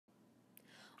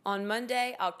On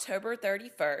Monday, October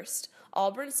 31st,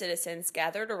 Auburn citizens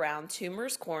gathered around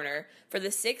Toomer's Corner for the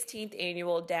 16th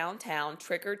annual Downtown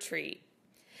Trick or Treat.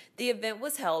 The event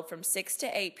was held from 6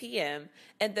 to 8 p.m.,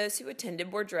 and those who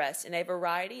attended were dressed in a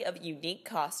variety of unique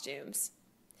costumes.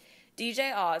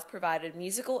 DJ Oz provided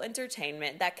musical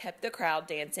entertainment that kept the crowd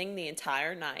dancing the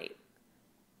entire night.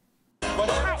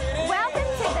 Hi, welcome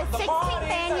to the 16th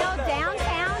annual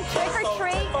Downtown Trick or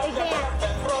Treat event.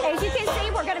 As you can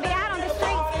see, we're going to be out on the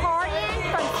streets partying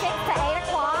from 6 to 8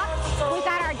 o'clock. We've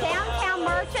got our downtown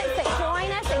merchants that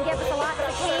join us and give us a lot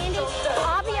of candy.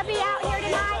 Aubie will be out here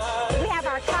tonight. We have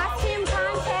our costume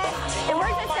contest, and we're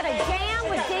just going to jam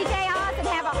with DJ Oz and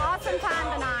have an awesome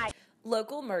time tonight.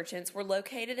 Local merchants were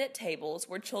located at tables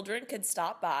where children could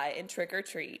stop by and trick or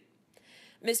treat.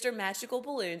 Mr. Magical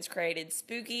Balloons created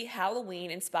spooky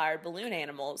Halloween-inspired balloon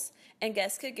animals, and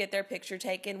guests could get their picture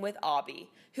taken with Aubie,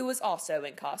 who was also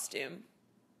in costume.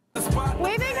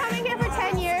 We've been coming here for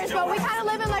 10 years, but we kind of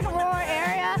live in like a rural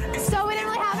area, so we didn't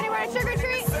really have anywhere to trick or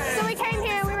treat, so we came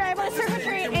here and we were able to trick or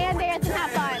treat and dance and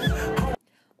have fun.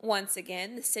 Once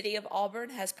again, the city of Auburn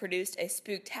has produced a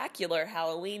spooktacular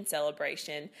Halloween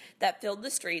celebration that filled the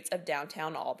streets of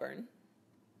downtown Auburn.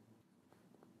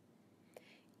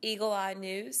 Eagle Eye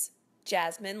News,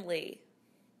 Jasmine Lee.